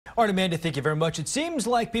All right, Amanda, thank you very much. It seems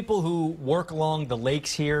like people who work along the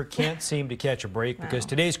lakes here can't seem to catch a break because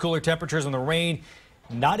today's cooler temperatures and the rain,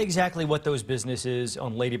 not exactly what those businesses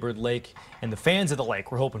on Lady Bird Lake and the fans of the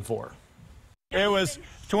lake were hoping for. It was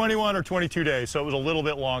 21 or 22 days, so it was a little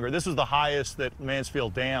bit longer. This is the highest that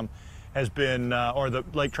Mansfield Dam has been, or the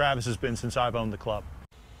Lake Travis has been since I've owned the club.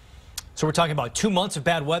 So we're talking about 2 months of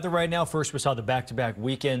bad weather right now. First, we saw the back-to-back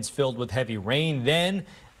weekends filled with heavy rain. Then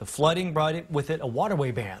the flooding brought with it a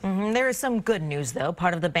waterway ban. There is some good news, though.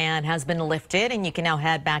 Part of the ban has been lifted, and you can now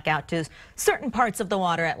head back out to certain parts of the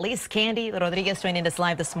water, at least. Candy Rodriguez joining us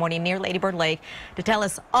live this morning near Lady Bird Lake to tell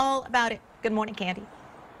us all about it. Good morning, Candy.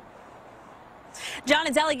 John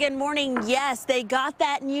and Sally, good morning. Yes, they got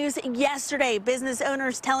that news yesterday. Business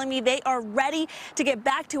owners telling me they are ready to get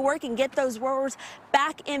back to work and get those rowers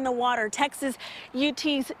back in the water.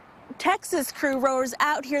 UT's Texas crew rowers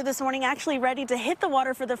out here this morning actually ready to hit the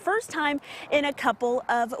water for the first time in a couple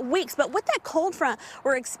of weeks. But with that cold front,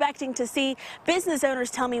 we're expecting to see business owners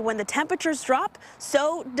tell me when the temperatures drop,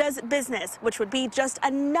 so does business, which would be just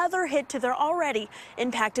another hit to their already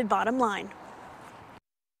impacted bottom line.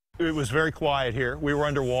 It was very quiet here. We were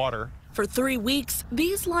underwater. For 3 weeks,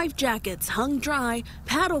 these life jackets hung dry,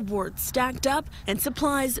 paddleboards stacked up, and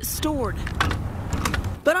supplies stored.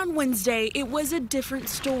 But on Wednesday, it was a different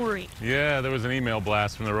story. Yeah, there was an email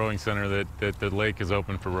blast from the rowing center that the lake is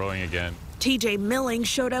open for rowing again. TJ Milling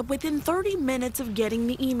showed up within 30 minutes of getting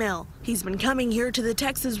the email. He's been coming here to the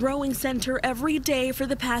Texas Rowing Center every day for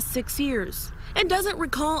the past 6 years and doesn't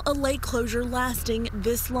recall a lake closure lasting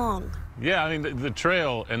this long. Yeah, I mean, the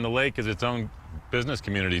trail and the lake is its own business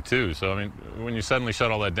community, too. So, I mean, when you suddenly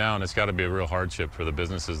shut all that down, it's got to be a real hardship for the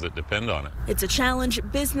businesses that depend on it. It's a challenge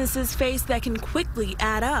businesses face that can quickly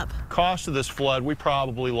add up. Cost of this flood, we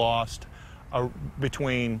probably lost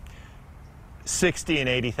between $60,000 and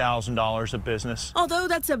 $80,000 of business. Although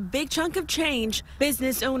that's a big chunk of change,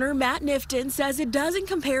 business owner Matt Nifton says it doesn't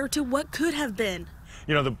compare to what could have been.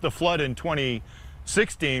 You know, the flood in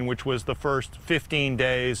 2016, which was the first 15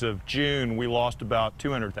 days of June, we lost about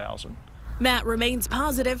 $200,000. Matt remains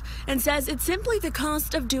positive and says it's simply the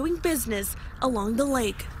cost of doing business along the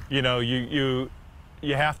lake. You know, you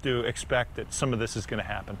have to expect that some of this is going to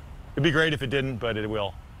happen. It'd be great if it didn't, but it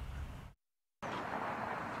will.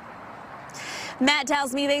 Matt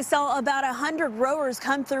tells me they saw about 100 rowers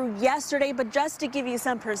come through yesterday, but just to give you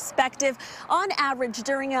some perspective, on average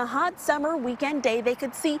during a hot summer weekend day, they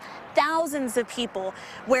could see thousands of people,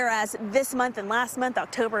 whereas this month and last month,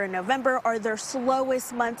 October and November, are their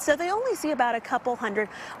slowest months, so they only see about a couple hundred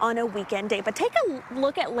on a weekend day. But take a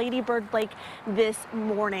look at Lady Bird Lake this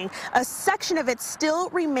morning. A section of it still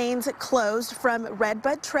remains closed from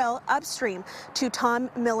Redbud Trail upstream to Tom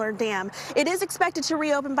Miller Dam. It is expected to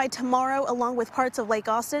reopen by tomorrow, along with parts of Lake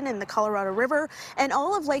Austin and the Colorado River and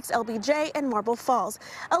all of Lakes LBJ and Marble Falls.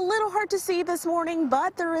 A little hard to see this morning,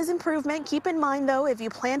 but there is improvement. Keep in mind, though, if you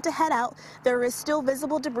plan to head out, there is still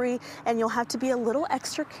visible debris and you'll have to be a little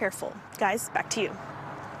extra careful. Guys, back to you.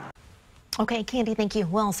 Okay, Candy, thank you.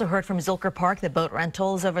 We also heard from Zilker Park, the boat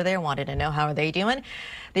rentals over there. Wanted to know how are they doing.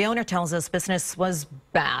 The owner tells us business was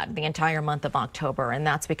bad the entire month of October, and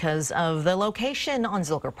that's because of the location on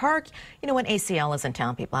Zilker Park. You know, when ACL is in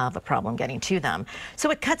town, people have a problem getting to them.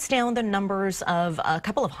 So it cuts down the numbers of a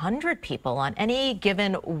couple of hundred people on any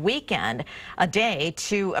given weekend a day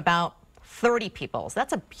to about 30 people. So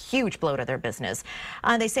that's a huge blow to their business.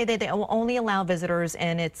 They say that they will only allow visitors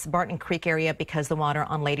in its Barton Creek area because the water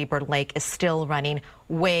on Lady Bird Lake is still running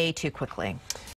way too quickly.